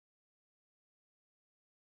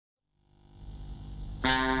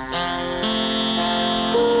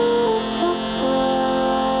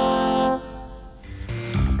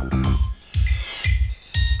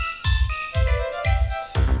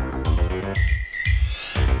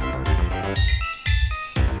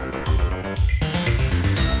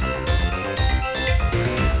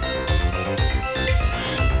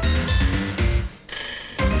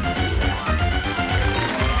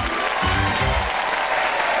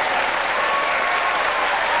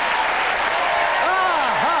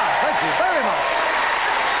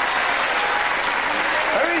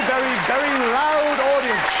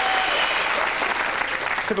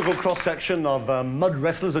typical cross-section of mud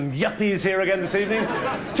wrestlers and yuppies here again this evening.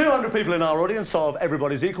 200 people in our audience of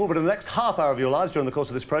Everybody's Equal, but in the next half hour of your lives during the course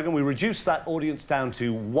of this programme, we reduce that audience down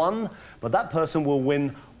to one, but that person will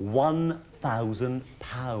win £1,000.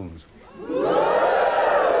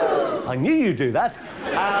 I knew you'd do that.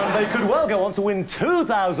 And they could well go on to win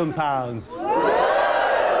 £2,000.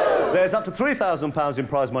 There's up to £3,000 in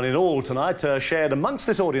prize money in all tonight, shared amongst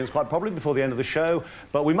this audience quite probably before the end of the show.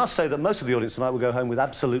 But we must say that most of the audience tonight will go home with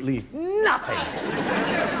absolutely nothing.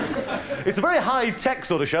 It's a very high-tech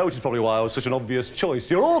sort of show, which is probably why I was such an obvious choice.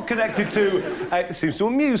 You're all connected to... it seems to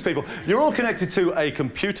amuse people. You're all connected to a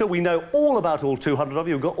computer. We know all about all 200 of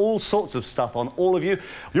you. We've got all sorts of stuff on all of you.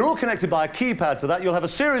 You're all connected by a keypad to that. You'll have a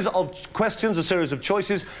series of questions, a series of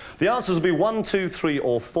choices. The answers will be 1, 2, 3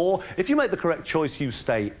 or 4. If you make the correct choice, you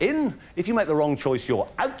stay in. If you make the wrong choice, you're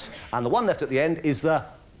out. And the one left at the end is the...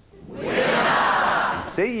 winner!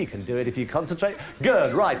 See, you can do it if you concentrate.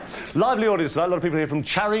 Good, right. Lively audience tonight. A lot of people here from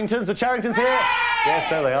Charrington's. The Charringtons here? Yes,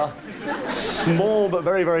 there they are. Small but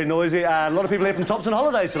very, very noisy. And a lot of people here from Thompson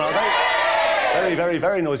Holidays tonight. Very, very,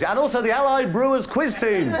 very noisy. And also the Allied Brewers quiz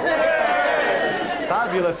team.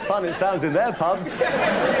 Fabulous fun it sounds in their pubs.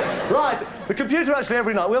 Right, the computer actually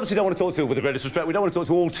every night, we obviously don't want to talk to, with the greatest respect, we don't want to talk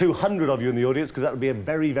to all 200 of you in the audience because that would be a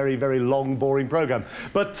very, very, very long, boring programme.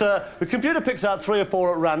 But the computer picks out 3 or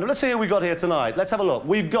 4 at random. Let's see who we got here tonight. Let's have a look.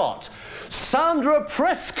 We've got Sandra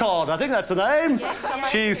Prescott, I think that's her name. Yes,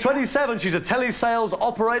 she's 27, she's a telesales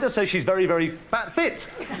operator, so she's very, very fit.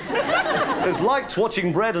 Says, likes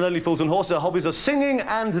watching bread and only fools and horses. Her hobbies are singing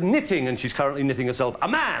and knitting, and she's currently knitting herself a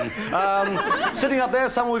man. Sitting up there,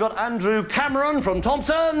 somewhere we've got Andrew Cameron from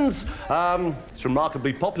Thompson's. It's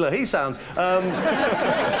remarkably popular, he sounds.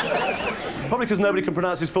 Probably because nobody can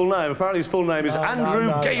pronounce his full name. Apparently his full name is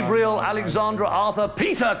Andrew Gabriel Alexander Arthur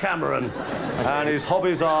Peter Cameron. And his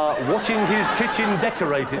hobbies are watching his kitchen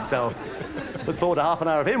decorate itself. Look forward to half an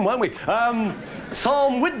hour of him, won't we?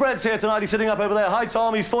 Tom Whitbread's here tonight. He's sitting up over there. Hi,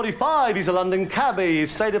 Tom. He's 45. He's a London cabbie.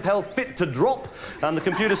 His state of health fit to drop. And the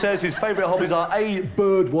computer says his favourite hobbies are A,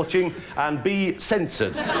 bird watching, and B,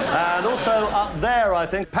 censored. And also up there, I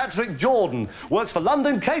think, Patrick Jordan works for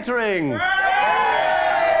London Catering.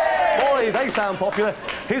 Boy, they sound popular.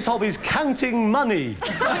 His hobby's counting money.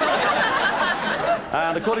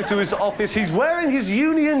 And according to his office, he's wearing his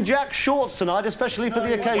Union Jack shorts tonight, especially for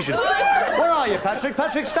the occasion. Where are you, Patrick?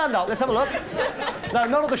 Patrick, stand up. Let's have a look. No,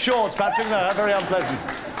 none of the shorts, Patrick. No, very unpleasant.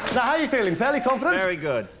 Now, how are you feeling? Fairly confident? Very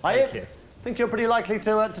good. Thank you. Think you're pretty likely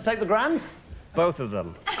to take the grand? Both of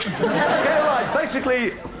them. OK, right.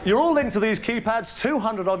 Basically, you're all linked to these keypads,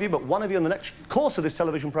 200 of you, but one of you in the next course of this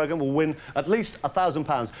television programme will win at least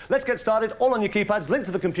 £1,000. Let's get started. All on your keypads, linked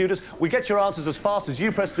to the computers. We get your answers as fast as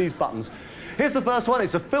you press these buttons. Here's the first one.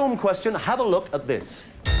 It's a film question. Have a look at this.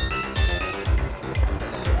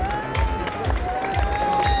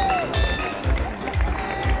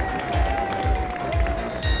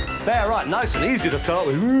 There, right, nice and easy to start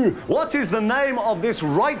with. What is the name of this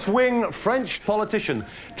right-wing French politician?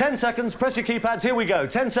 10 seconds, press your keypads, here we go.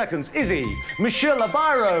 10 seconds. Is he Monsieur Le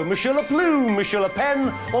Biro, Monsieur Le Plume, Monsieur Le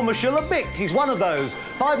Pen, or Monsieur Le Bic? He's one of those.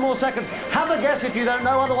 5 more seconds. Have a guess if you don't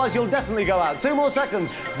know, otherwise you'll definitely go out. 2 more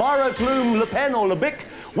seconds. Biro, Plume, Le Pen, or Le Bic?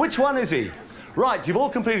 Which one is he? Right, you've all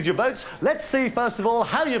completed your votes. Let's see, first of all,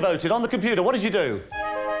 how you voted on the computer. What did you do?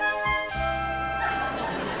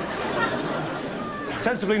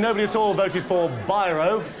 Sensibly, nobody at all voted for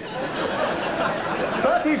Biro.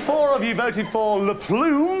 34 of you voted for Le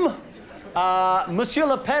Plume. Monsieur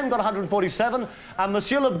Le Pen got 147, and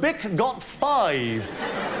Monsieur Le Bic got 5.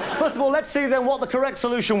 First of all, let's see then what the correct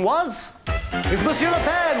solution was. It's Monsieur Le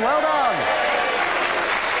Pen. Well done.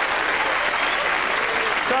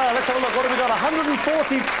 So, let's have a look. What have we got?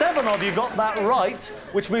 147 of you got that right,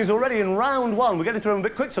 which means already in round 1, we're getting through them a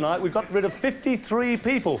bit quick tonight, we've got rid of 53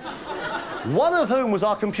 people. One of whom was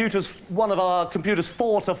one of our computer's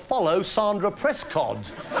 4 to follow, Sandra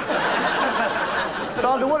Prescott.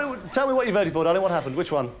 Sandra, tell me what you voted for, darling. What happened?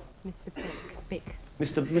 Which one? Mr. Bic.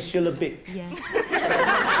 Monsieur Le Bic. Yes.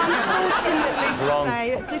 Unfortunately, wrong. Say,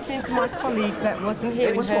 it's listening to my colleague that wasn't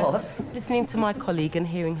hearing It was her. what? Listening to my colleague and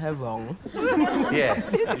hearing her wrong.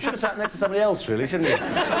 Yes. You should have sat next to somebody else, really, shouldn't you?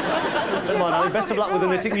 Never mind, Ali. Best of luck with the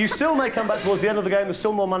knitting. You still may come back towards the end of the game. There's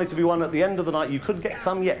still more money to be won at the end of the night. You could get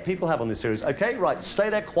some yet. People have on this series. OK, right, stay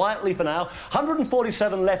there quietly for now.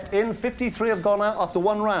 147 left in. 53 have gone out after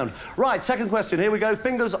 1 round. Right, second question. Here we go.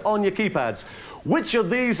 Fingers on your keypads. Which of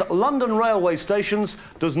these London railway stations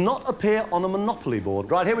does not appear on a Monopoly board?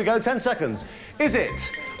 Right, here we go, 10 seconds. Is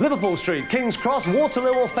it Liverpool Street, King's Cross,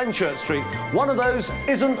 Waterloo or Fenchurch Street? One of those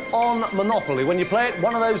isn't on Monopoly. When you play it,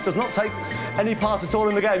 one of those does not take any part at all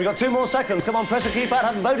in the game. You've got 2 more seconds. Come on, press a keypad,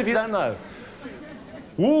 have a vote if you don't know.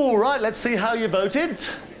 Ooh, right, let's see how you voted.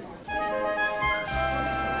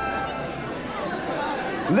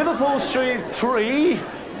 Liverpool Street 3,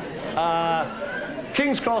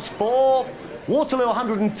 King's Cross 4, Waterloo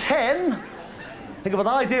 110. Think of an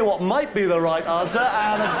idea what might be the right answer,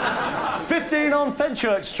 and 15 on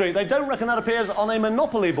Fenchurch Street. They don't reckon that appears on a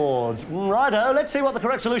Monopoly board. Righto, let's see what the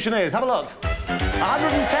correct solution is. Have a look.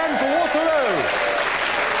 110 for Waterloo.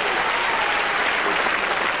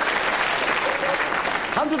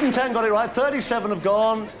 110 got it right, 37 have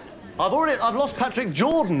gone. I've lost Patrick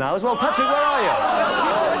Jordan now as well. Patrick, where are you?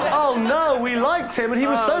 Oh no, we liked him and he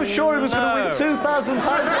was so sure he was going to win £2,000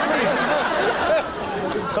 at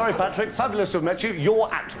least. Sorry, Patrick, fabulous to have met you. You're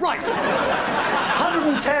out. Right.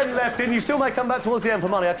 110 left in. You still may come back towards the end for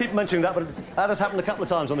money. I keep mentioning that, but that has happened a couple of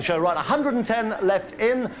times on the show. Right, 110 left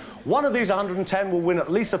in. One of these 110 will win at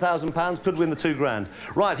least £1,000, could win the £2 grand.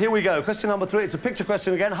 Right, here we go. Question number 3. It's a picture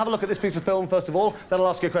question again. Have a look at this piece of film first of all. Then I'll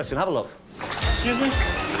ask you a question. Have a look. Excuse me?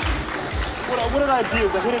 What did I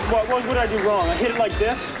abuse? What did I do wrong? I hit it like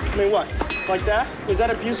this? I mean, what? Like that? Was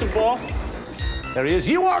that abusive ball? There he is.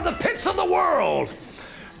 You are the pits of the world!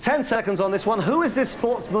 10 seconds on this one. Who is this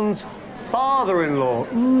sportsman's father-in-law?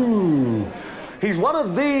 He's one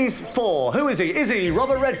of these 4. Who is he? Is he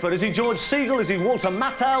Robert Redford? Is he George Segal? Is he Walter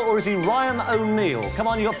Matthau? Or is he Ryan O'Neill? Come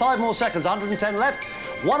on, you've got 5 more seconds. 110 left.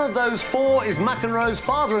 One of those 4 is McEnroe's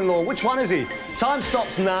father-in-law. Which one is he? Time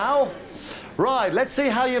stops now. Right, let's see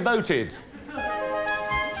how you voted.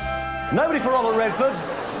 Nobody for Robert Redford.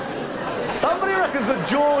 Somebody reckons that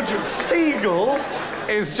George Segal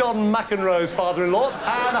is John McEnroe's father-in-law,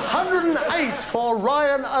 and 108 for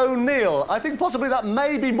Ryan O'Neill. I think possibly that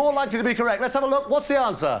may be more likely to be correct. Let's have a look. What's the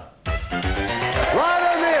answer?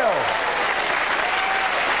 Ryan O'Neill.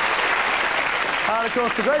 And of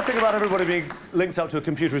course, the great thing about everybody being linked up to a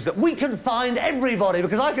computer is that we can find everybody,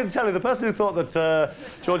 because I can tell you the person who thought that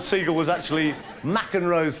George Segal was actually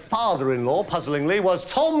McEnroe's father-in-law, puzzlingly, was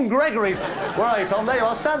Tom Gregory. Where are you, Tom? There you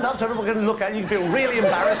are. Stand up so everyone can look at you. You can feel really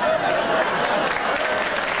embarrassed.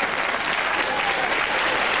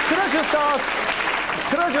 Could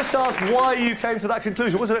I just ask why you came to that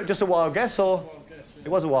conclusion? Was it just a wild guess, or...? It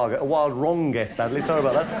was a wild wrong guess, sadly. Sorry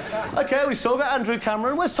about that. OK, we still got Andrew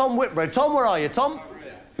Cameron. Where's Tom Whitbread? Tom, where are you? Tom?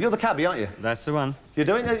 You're the cabbie, aren't you? That's the one.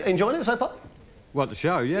 You're enjoying it so far? What, the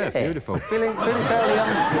show? Yeah, it's beautiful. Feeling fairly...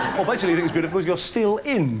 Well, basically, you think it's beautiful because you're still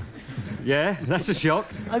in. Yeah, that's a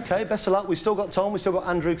shock. OK, best of luck. We've still got Tom, we've still got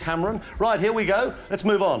Andrew Cameron. Right, here we go. Let's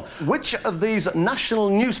move on. Which of these national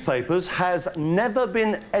newspapers has never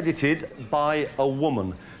been edited by a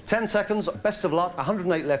woman? 10 seconds, best of luck,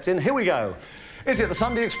 108 left in. Here we go. Is it the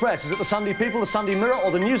Sunday Express? Is it the Sunday People, the Sunday Mirror,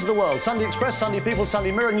 or the News of the World? Sunday Express, Sunday People,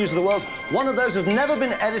 Sunday Mirror, News of the World. One of those has never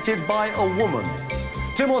been edited by a woman.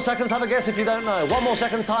 2 more seconds, have a guess if you don't know. 1 more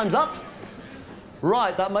second, time's up.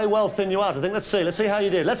 Right, that may well thin you out, I think. Let's see how you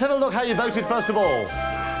did. Let's have a look how you voted first of all.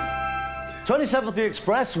 27 for the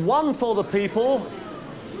Express, 1 for the People,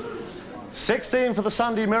 16 for the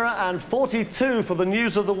Sunday Mirror, and 42 for the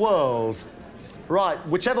News of the World. Right,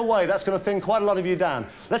 whichever way, that's going to thin quite a lot of you down.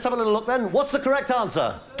 Let's have a little look then. What's the correct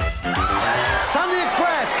answer? Sunday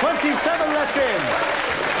Express, 27 left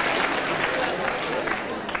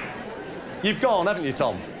in. You've gone, haven't you,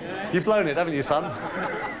 Tom? You've blown it, haven't you, son?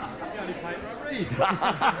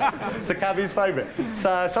 It's a cabbie's favourite.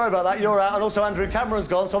 So, sorry about that, you're out, and also Andrew Cameron's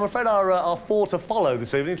gone, so I'm afraid our 4 to follow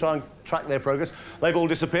this evening, try and track their progress. They've all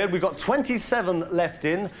disappeared. We've got 27 left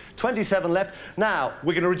in, 27 left. Now,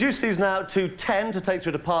 we're going to reduce these now to 10 to take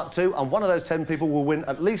through to part 2, and one of those 10 people will win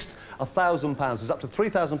at least £1,000. There's up to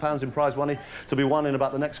 £3,000 in prize money to be won in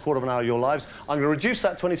about the next quarter of an hour of your lives. I'm going to reduce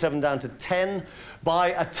that 27 down to 10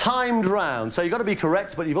 by a timed round. So you've got to be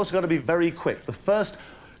correct, but you've also got to be very quick. The first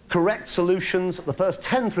correct solutions, the first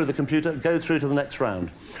 10 through the computer, go through to the next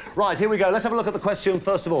round. Right, here we go. Let's have a look at the question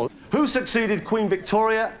first of all. Who succeeded Queen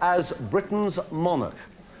Victoria as Britain's monarch?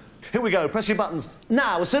 Here we go. Press your buttons.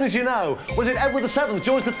 Now, as soon as you know. Was it Edward VII,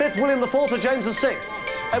 George V, William IV or James VI?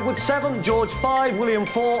 Edward VII, George V, William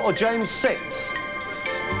IV or James VI?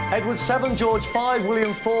 Edward VII, George V,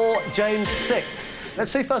 William IV, James VI.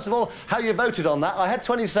 Let's see, first of all, how you voted on that. I had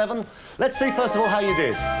 27. Let's see, first of all, how you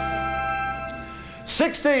did.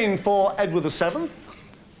 16 for Edward VII,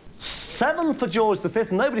 7 for George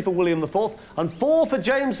V, nobody for William IV, and 4 for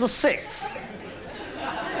James VI.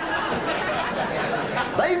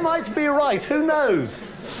 They might be right, who knows?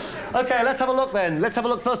 OK, let's have a look then. Let's have a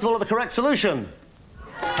look, first of all, at the correct solution.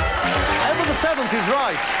 Edward VII is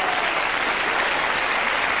right.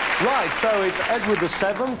 Right, so it's Edward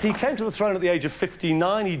VII. He came to the throne at the age of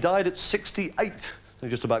 59. He died at 68. He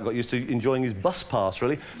just about got used to enjoying his bus pass,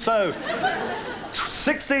 really. So,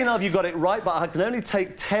 16 of you got it right, but I can only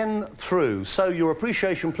take 10 through. So your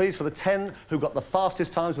appreciation, please, for the 10 who got the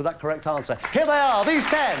fastest times with that correct answer. Here they are, these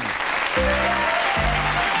 10.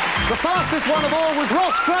 The fastest one of all was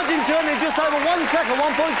Ross Crudgington in just over 1 second,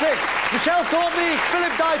 1.6. Michelle Courtney,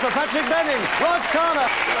 Philip Diper, Patrick Benning, Raj Khanna,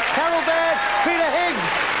 Carol Baird, Peter Higgs,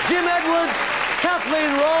 Jim Edwards,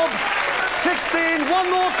 Kathleen Robb, 16, one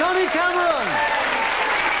more, Connie Cameron.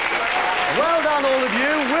 Well done, all of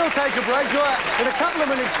you. We'll take a break. In a couple of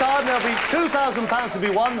minutes' time, there'll be £2,000 to be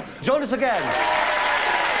won. Join us again.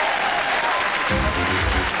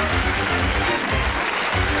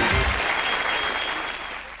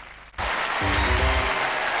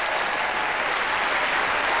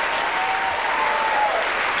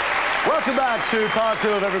 Welcome back to part 2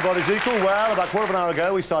 of Everybody's Equal. Well, about a quarter of an hour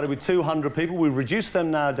ago, we started with 200 people. We've reduced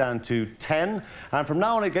them now down to 10. And from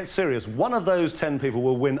now on, it gets serious. One of those 10 people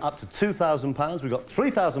will win up to £2,000. We've got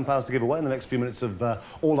 £3,000 to give away in the next few minutes of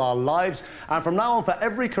all our lives. And from now on, for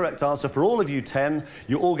every correct answer, for all of you 10,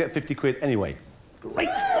 you all get 50 quid anyway. Great.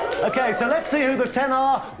 OK, so let's see who the 10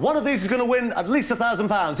 are. One of these is going to win at least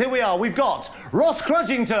 £1,000. Here we are. We've got Ross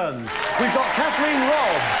Crudgington. We've got Kathleen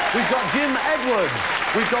Robb. We've got Jim Edwards.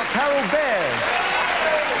 We've got Carol Baird.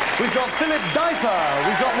 We've got Philip Diper.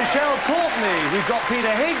 We've got Michelle Courtney. We've got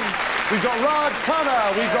Peter Higgs. We've got Raj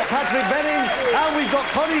Khanna. We've got Patrick Benning. And we've got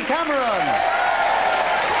Connie Cameron.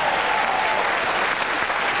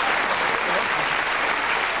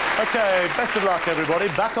 OK, best of luck, everybody.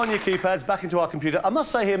 Back on your keypads, back into our computer. I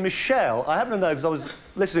must say here, Michelle, I happen to know because I was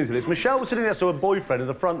listening to this, Michelle was sitting next to her boyfriend in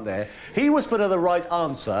the front there. He whispered her the right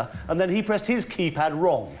answer, and then he pressed his keypad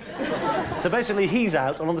wrong. So basically, he's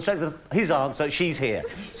out, and on the strength of his answer, she's here.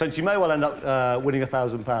 So she may well end up winning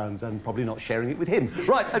 £1,000 and probably not sharing it with him.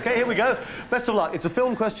 Right, OK, here we go. Best of luck. It's a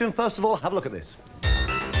film question. First of all, have a look at this.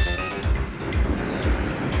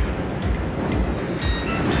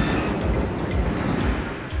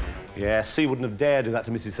 Yes, he wouldn't have dared do that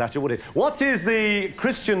to Mrs. Thatcher, would he? What is the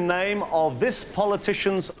Christian name of this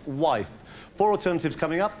politician's wife? 4 alternatives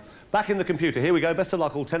coming up. Back in the computer. Here we go. Best of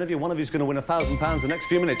luck, all 10 of you. One of you is going to win £1,000 the next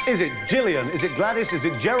few minutes. Is it Gillian? Is it Gladys? Is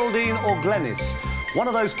it Geraldine or Glenys? One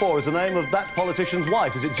of those 4 is the name of that politician's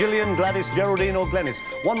wife. Is it Gillian, Gladys, Geraldine or Glenys?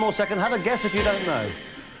 One more second. Have a guess if you don't know.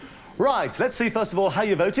 Right, let's see, first of all, how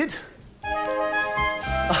you voted.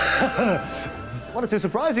 One or two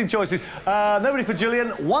surprising choices. Nobody for Gillian.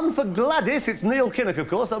 1 for Gladys. It's Neil Kinnock, of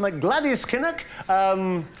course. That'll make Gladys Kinnock.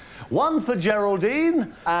 1 for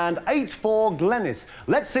Geraldine. And 8 for Glenys.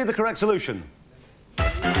 Let's see the correct solution.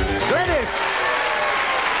 Glenys!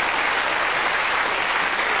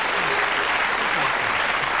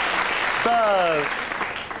 So,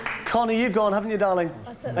 Connie, you've gone, haven't you, darling?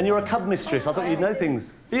 And you're a cub mistress. I thought you'd know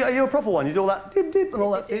things. Are you a proper one? You do all that dip, dip and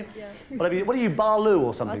all that? Dip, yeah. What are you, Barloo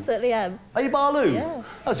or something? I certainly am. Are you Barloo? Yeah.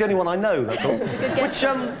 That's the only one I know, that's all. Good guess.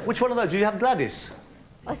 Which one of those? Did you have Gladys?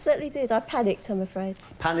 I certainly did. I panicked, I'm afraid.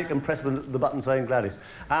 Panic and press the button saying Gladys.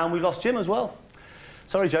 And we lost Jim as well.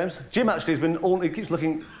 Sorry, James. Jim actually has been he keeps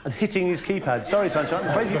looking and hitting his keypad. Sorry, Sunshine. I'm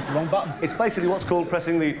afraid you pressed the wrong button. It's basically what's called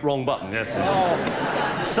pressing the wrong button, yes. Oh.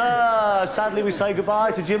 So, sadly, we say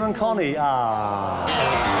goodbye to Jim and Connie.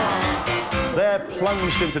 They're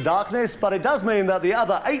plunged into darkness, but it does mean that the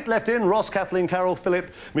other 8 left in, Ross, Kathleen, Carol,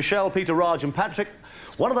 Philip, Michelle, Peter, Raj and Patrick,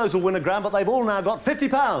 one of those will win a grand, but they've all now got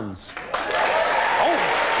 £50.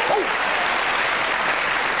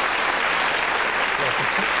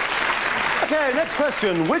 OK, next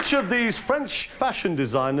question. Which of these French fashion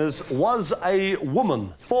designers was a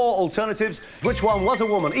woman? 4 alternatives. Which one was a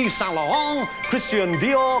woman? Yves Saint Laurent, Christian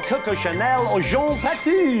Dior, Coco Chanel or Jean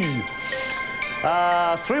Paty?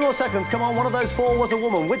 3 more seconds. Come on, one of those 4 was a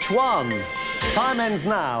woman. Which one? Time ends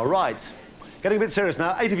now. Right. Getting a bit serious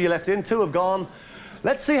now. 8 of you left in, 2 have gone.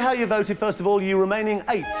 Let's see how you voted, first of all, you remaining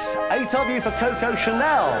 8. 8 of you for Coco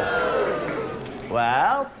Chanel.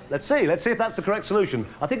 Well, let's see. Let's see if that's the correct solution.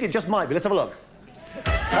 I think it just might be. Let's have a look.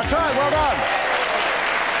 That's right. Well done.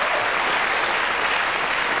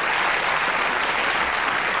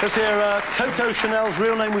 Says here, Coco Chanel's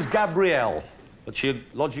real name was Gabrielle, but she had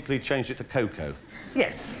logically changed it to Coco.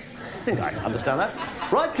 Yes, I think I understand that.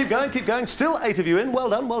 Right, keep going, keep going. Still 8 of you in. Well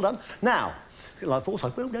done, well done. Now, like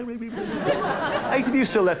Forsyth. 8 of you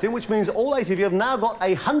still left in, which means all 8 of you have now got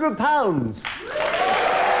 £100.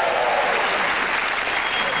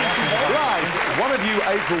 Right, one of you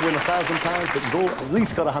eight will win £1,000, but you've all at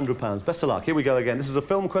least got £100. Best of luck. Here we go again. This is a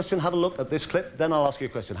film question. Have a look at this clip, then I'll ask you a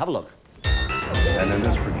question. Have a look. And in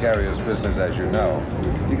this precarious business, as you know,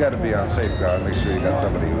 you got to be on safeguard. Make sure you got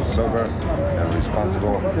somebody who's sober and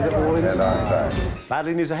responsible and on time.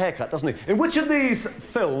 Badly needs a haircut, doesn't he? In which of these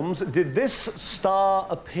films did this star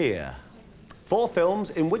appear? 4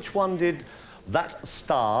 films. In which one did that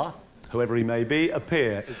star, whoever he may be,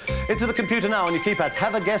 appear? Into the computer now on your keypads.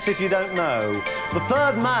 Have a guess if you don't know. The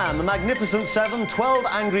Third Man, The Magnificent Seven, 12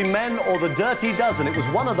 Angry Men, or The Dirty Dozen? It was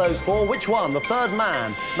one of those 4. Which one? The Third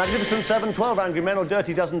Man, Magnificent Seven, 12 Angry Men, or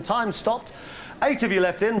Dirty Dozen? Time stopped. 8 of you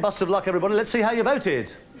left in. Bust of luck, everybody. Let's see how you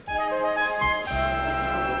voted.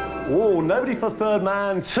 Oh, nobody for Third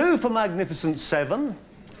Man, 2 for Magnificent Seven.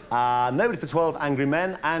 Nobody for 12 Angry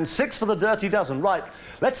Men, and 6 for The Dirty Dozen. Right,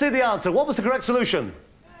 let's see the answer. What was the correct solution?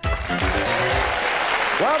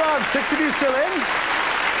 Well done, 6 of you still in.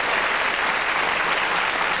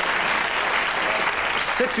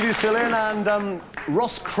 6 of you still in, and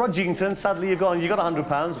Ross Crudgington, sadly you've got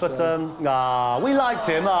 £100, but we liked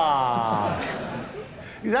him.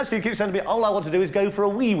 He actually keeps saying to me, all I want to do is go for a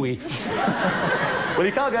wee-wee. Well,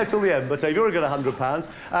 you can't go till the end, but you've already got £100.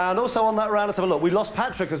 And also on that round, let's have a look. We lost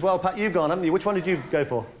Patrick as well. Pat, you've gone, haven't you? Which one did you go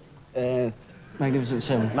for? Magnificent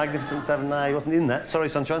Seven. Magnificent Seven, no, he wasn't in that. Sorry,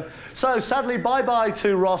 sunshine. So, sadly, bye-bye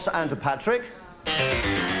to Ross and to Patrick.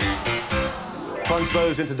 Plunge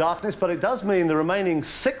those into darkness, but it does mean the remaining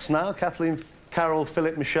 6 now, Kathleen, Carol,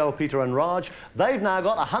 Philip, Michelle, Peter and Raj, they've now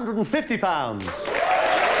got £150.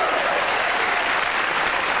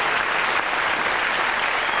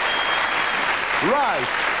 Right.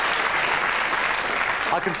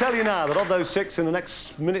 I can tell you now that of those 6, in the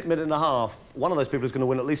next minute and a half, one of those people is going to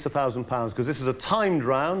win at least £1,000, because this is a timed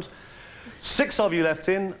round. 6 of you left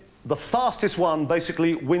in. The fastest one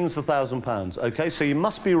basically wins the £1,000, OK? So you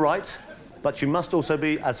must be right, but you must also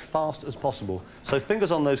be as fast as possible. So fingers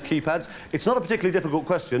on those keypads. It's not a particularly difficult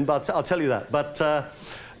question, but I'll tell you that. But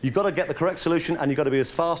you've got to get the correct solution, and you've got to be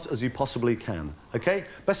as fast as you possibly can, OK?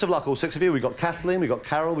 Best of luck, all 6 of you. We've got Kathleen, we've got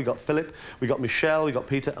Carol, we've got Philip, we've got Michelle, we've got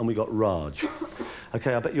Peter, and we've got Raj.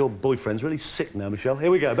 OK, I bet your boyfriend's really sick now, Michelle. Here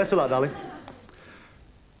we go. Best of luck, darling.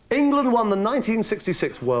 England won the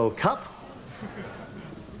 1966 World Cup.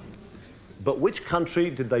 But which country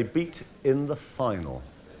did they beat in the final?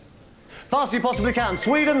 Fast as you possibly can.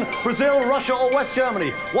 Sweden, Brazil, Russia or West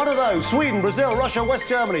Germany? One of those. Sweden, Brazil, Russia, West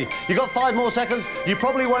Germany. You've got 5 more seconds. You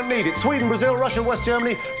probably won't need it. Sweden, Brazil, Russia, West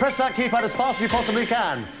Germany. Press that keypad as fast as you possibly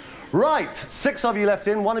can. Right, 6 of you left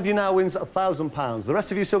in. One of you now wins £1,000. The rest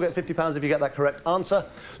of you still get £50 if you get that correct answer.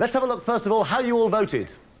 Let's have a look, first of all, how you all voted.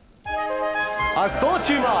 I thought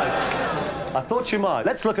you might. I thought you might.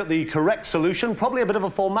 Let's look at the correct solution. Probably a bit of a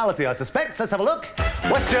formality, I suspect. Let's have a look.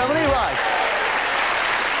 West Germany, right.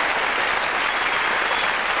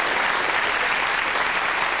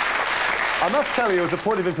 I must tell you, as a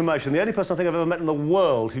point of information, the only person I think I've ever met in the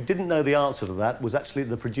world who didn't know the answer to that was actually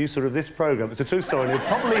the producer of this programme. It's a true story, and he'd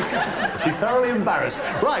probably be thoroughly embarrassed.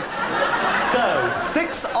 Right, so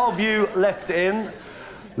 6 of you left in.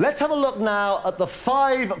 Let's have a look now at the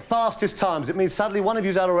 5 fastest times. It means, sadly, one of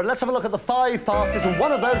you's out already. Let's have a look at the 5 fastest, and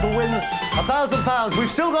one of those will win £1,000. We've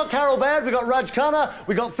still got Carol Baird, we've got Raj Khanna,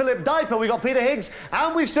 we've got Philip Diper, we've got Peter Higgs,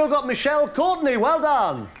 and we've still got Michelle Courtney. Well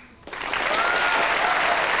done.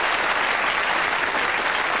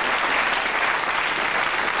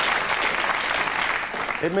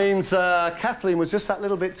 It means Kathleen was just that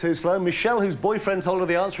little bit too slow. Michelle, whose boyfriend told her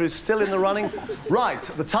the answer, is still in the running. Right,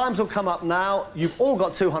 the times will come up now. You've all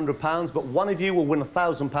got £200, but one of you will win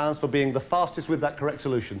 £1,000 for being the fastest with that correct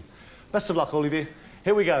solution. Best of luck, all of you.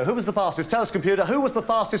 Here we go. Who was the fastest? Tell us, computer, who was the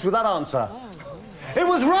fastest with that answer? It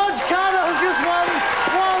was Raj Khanna, who's just won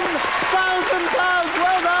 £1,000.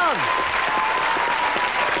 Well done.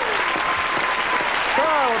 So,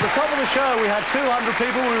 at the top of the show, we had 200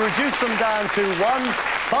 people. We reduced them down to 1.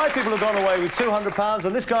 5 people have gone away with £200,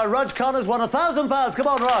 and this guy, Raj Khanna's won £1,000. Come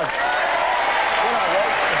on, Raj. Well done,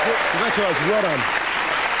 Raj. Congratulations, well done. I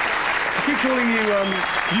keep calling you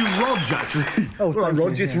Raj, actually. Oh, right,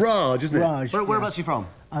 Raj, you, it's yeah. Raj, isn't it? Raj, Whereabouts are you from?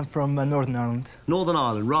 I'm from Northern Ireland. Northern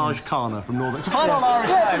Ireland, Raj Khanna from Northern... It's a fine old Irish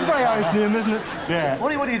Yeah, name. it's a very Irish name, isn't it? Yeah.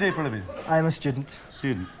 What do you do for a living? I'm a student.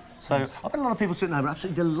 Student. So, I bet a lot of people sitting there are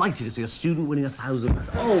absolutely delighted to see a student winning £1,000.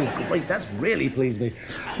 Oh, great, that's really pleased me.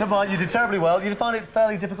 Never mind, you did terribly well. You find it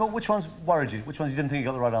fairly difficult. Which ones worried you? Which ones you didn't think you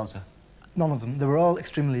got the right answer? None of them. They were all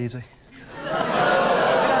extremely easy. We don't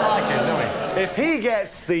like him, do we? If he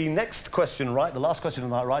gets the next question right, the last question of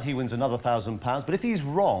the night right, he wins another £1,000. But if he's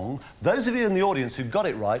wrong, those of you in the audience who got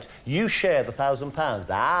it right, you share the £1,000.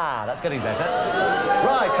 Ah, that's getting better.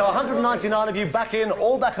 Right, so 199 of you back in,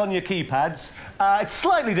 all back on your keypads. It's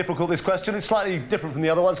slightly difficult, this question. It's slightly different from the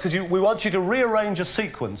other ones because we want you to rearrange a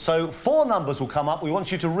sequence. So 4 numbers will come up. We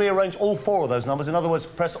want you to rearrange all 4 of those numbers. In other words,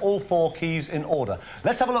 press all 4 keys in order.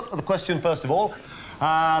 Let's have a look at the question first of all.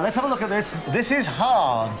 Let's have a look at this. This is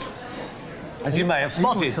hard, as you may have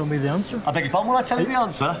spotted. You tell me the answer. I beg your pardon, will I tell you the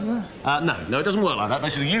answer? Yeah. No, it doesn't work like that.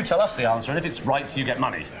 Basically, you tell us the answer, and if it's right, you get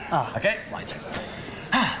money. Ah. OK? Right.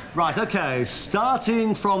 Right, OK.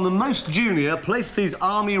 Starting from the most junior, place these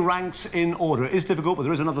army ranks in order. It is difficult, but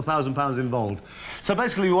there is another £1,000 involved. So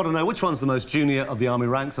basically, we want to know which one's the most junior of the army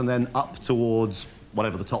ranks, and then up towards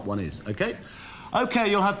whatever the top one is, OK? OK,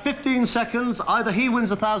 you'll have 15 seconds. Either he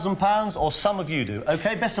wins £1,000 or some of you do.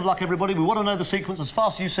 OK, best of luck, everybody. We want to know the sequence as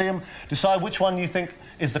fast as you see them. Decide which one you think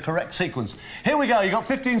is the correct sequence. Here we go. You've got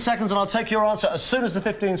 15 seconds, and I'll take your answer as soon as the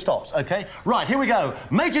 15 stops, OK? Right, here we go.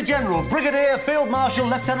 Major General, Brigadier, Field Marshal,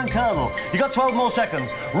 Lieutenant Colonel. You've got 12 more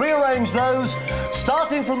seconds. Rearrange those.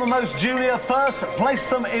 Starting from the most junior, first place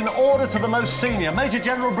them in order to the most senior. Major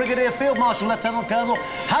General, Brigadier, Field Marshal, Lieutenant Colonel.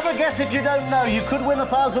 Have a guess if you don't know. You could win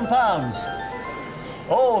 £1,000.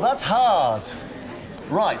 Oh, that's hard.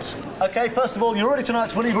 Right. OK, first of all, you're already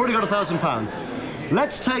tonight's winner. You've already got £1,000.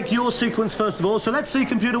 Let's take your sequence first of all. So let's see,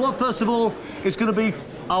 computer, what first of all is going to be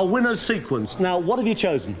our winner's sequence. Now, what have you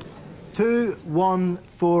chosen? 2, 1,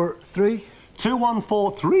 4, 3. 2, 1,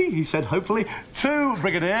 4, 3, he said, hopefully. 2,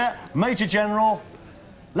 Brigadier, Major General,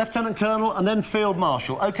 Lieutenant Colonel, and then Field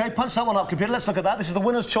Marshal. OK, punch that one up, computer. Let's look at that. This is the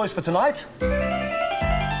winner's choice for tonight.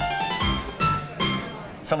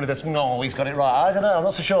 Somebody that's, no, he's got it right. I don't know, I'm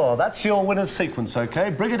not so sure. That's your winner's sequence,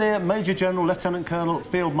 OK? Brigadier, Major General, Lieutenant Colonel,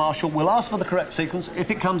 Field Marshal. We'll ask for the correct sequence. If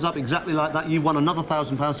it comes up exactly like that, you've won another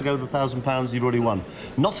 £1,000 to go with the £1,000 you've already won.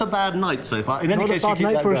 Not a bad night so far. In any case, not a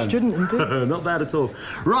bad night for a student, indeed. Not bad at all.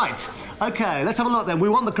 Right, OK, let's have a look then. We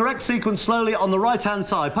want the correct sequence slowly on the right-hand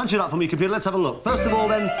side. Punch it up for me, computer. Let's have a look. First of all,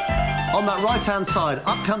 then, on that right-hand side,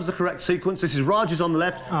 up comes the correct sequence. This is Raj's on the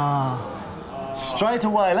left. Straight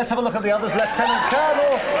away. Let's have a look at the others. Lieutenant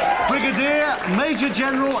Colonel, Brigadier, Major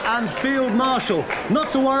General and Field Marshal. Not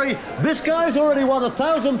to worry, this guy's already won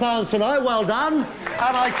 £1,000 tonight. Well done.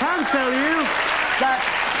 And I can tell you that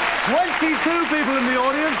 22 people in the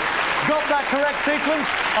audience got that correct sequence,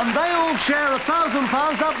 and they all share £1,000.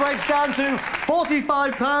 That breaks down to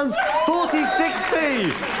 £45, 46p.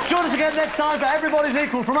 Join us again next time for Everybody's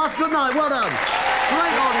Equal. From us, good night. Well done.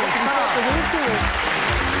 Great audience.